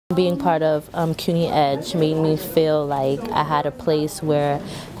Being part of CUNY EDGE made me feel like I had a place where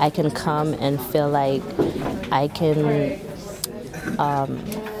I can come and feel like I can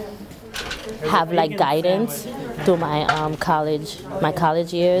have like guidance through my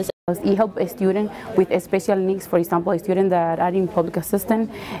college years. It helps a student with special needs, for example, a student that are in public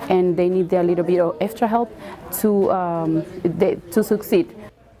assistance and they need a little bit of extra help to succeed.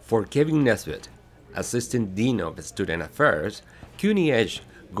 For Kevin Nesbitt, Assistant Dean of Student Affairs, CUNY EDGE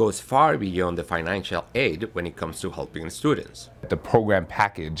goes far beyond the financial aid when it comes to helping students. The program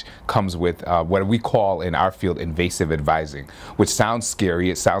package comes with what we call in our field invasive advising, which sounds scary,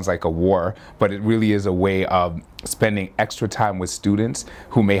 it sounds like a war, but it really is a way of spending extra time with students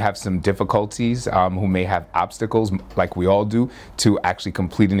who may have some difficulties, who may have obstacles, like we all do, to actually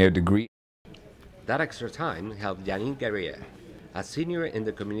completing their degree. That extra time helped Janine Guerrier, a senior in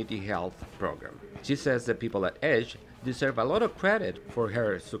the community health program. She says that people at EDGE deserve a lot of credit for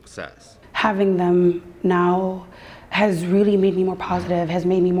her success. Having them now has really made me more positive, has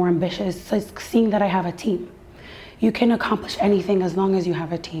made me more ambitious. So it's seeing that I have a team. You can accomplish anything as long as you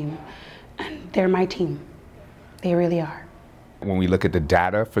have a team. And they're my team. They really are. When we look at the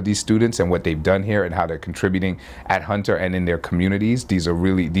data for these students and what they've done here and how they're contributing at Hunter and in their communities, these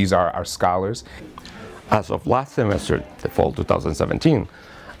are our scholars. As of last semester, the fall 2017,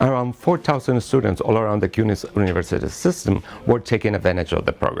 around 4,000 students all around the CUNY University system were taking advantage of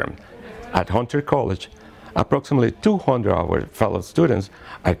the program. At Hunter College, approximately 200 of our fellow students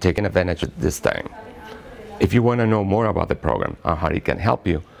are taking advantage at this time. If you want to know more about the program and how it can help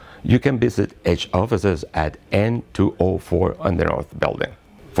you, you can visit EDGE offices at N204 on the North Building.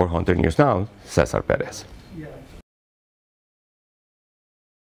 For Hunter News Now, Cesar Perez.